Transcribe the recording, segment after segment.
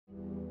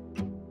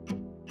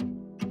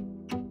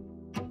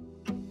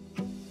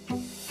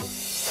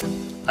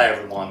Hi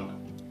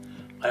everyone.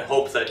 I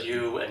hope that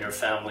you and your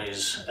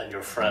families and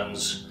your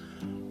friends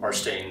are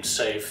staying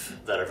safe,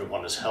 that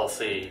everyone is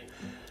healthy,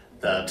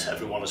 that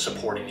everyone is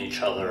supporting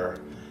each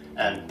other,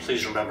 and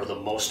please remember the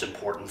most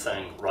important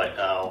thing right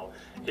now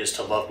is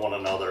to love one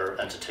another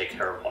and to take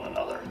care of one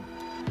another.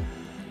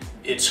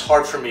 It's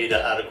hard for me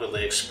to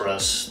adequately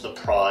express the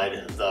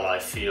pride that I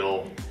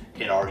feel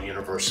in our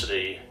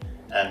university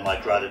and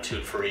my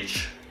gratitude for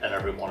each and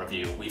every one of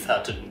you. We've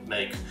had to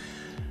make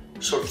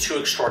sort of two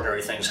extraordinary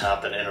things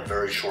happen in a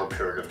very short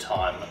period of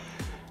time.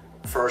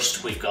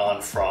 First, we've gone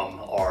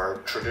from our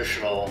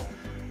traditional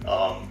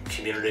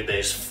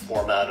community-based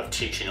format of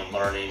teaching and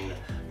learning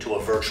to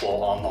a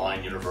virtual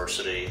online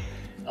university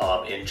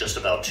in just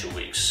about 2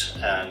 weeks.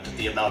 And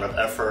the amount of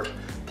effort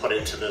put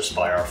into this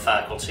by our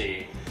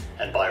faculty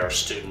and by our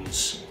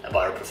students and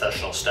by our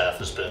professional staff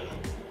has been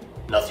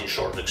nothing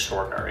short of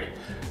extraordinary.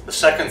 The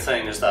second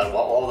thing is that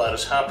while all that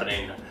is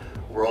happening,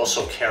 we're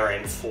also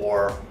caring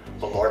for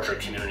the larger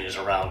communities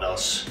around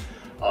us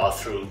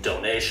through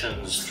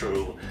donations,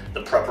 through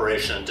the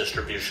preparation and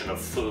distribution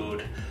of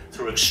food,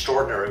 through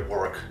extraordinary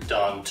work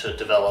done to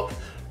develop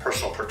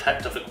personal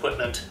protective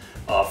equipment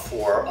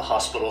for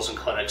hospitals and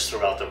clinics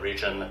throughout the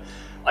region.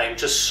 I am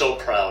just so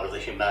proud of the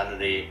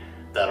humanity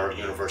that our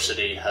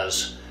university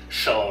has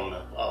shown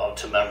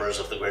to members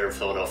of the greater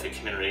Philadelphia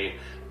community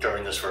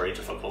during this very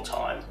difficult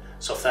time.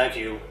 So thank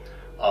you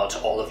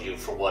to all of you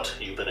for what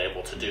you've been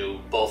able to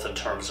do, both in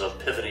terms of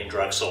pivoting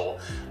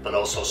Drexel, but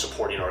also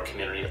supporting our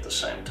community at the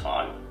same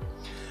time.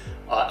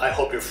 I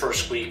hope your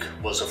first week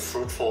was a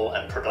fruitful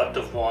and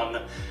productive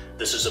one.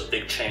 This is a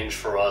big change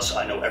for us.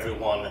 I know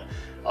everyone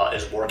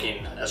is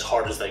working as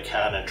hard as they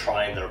can and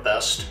trying their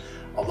best.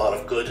 A lot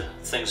of good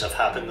things have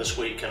happened this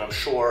week, and I'm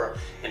sure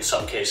in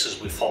some cases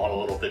we've fallen a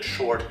little bit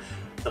short.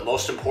 The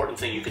most important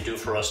thing you can do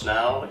for us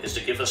now is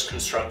to give us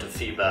constructive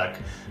feedback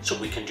so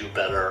we can do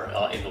better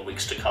in the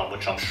weeks to come,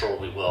 which I'm sure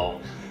we will.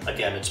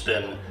 Again, it's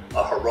been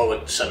a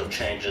heroic set of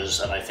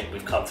changes, and I think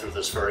we've come through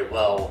this very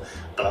well,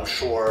 but I'm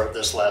sure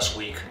this last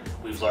week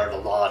we've learned a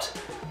lot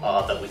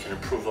that we can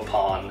improve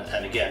upon,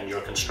 and again,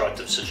 your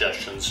constructive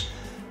suggestions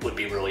would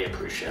be really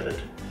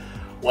appreciated.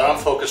 What I'm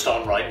focused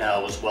on right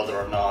now is whether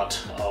or not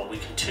we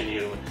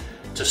continue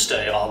to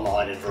stay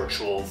online and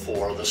virtual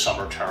for the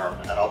summer term,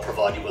 and I'll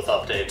provide you with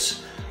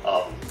updates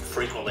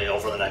frequently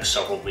over the next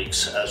several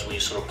weeks as we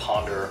sort of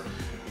ponder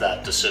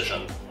that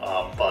decision.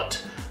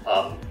 But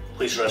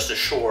please rest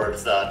assured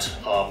that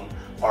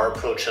our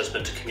approach has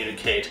been to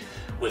communicate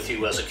with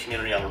you as a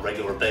community on a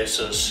regular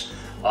basis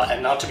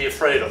and not to be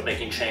afraid of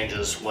making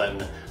changes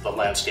when the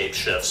landscape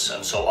shifts.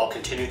 And so I'll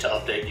continue to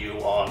update you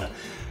on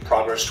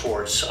progress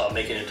towards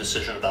making a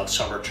decision about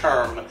summer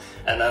term,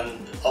 and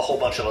then a whole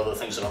bunch of other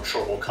things that I'm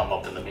sure will come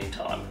up in the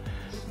meantime.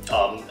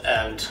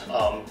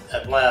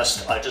 At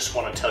last, I just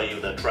want to tell you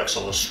that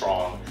Drexel is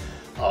strong.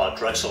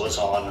 Drexel is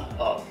on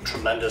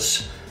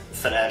tremendous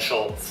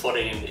financial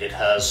footing. It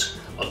has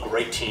a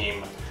great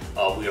team.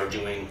 We are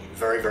doing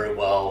very, very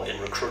well in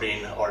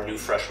recruiting our new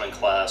freshman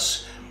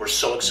class. We're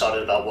so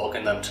excited about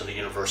welcoming them to the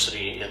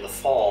university in the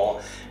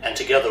fall, and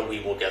together we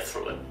will get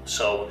through it.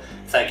 So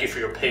thank you for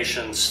your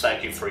patience,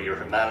 thank you for your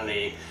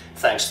humanity,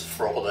 thanks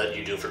for all that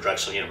you do for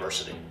Drexel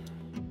University.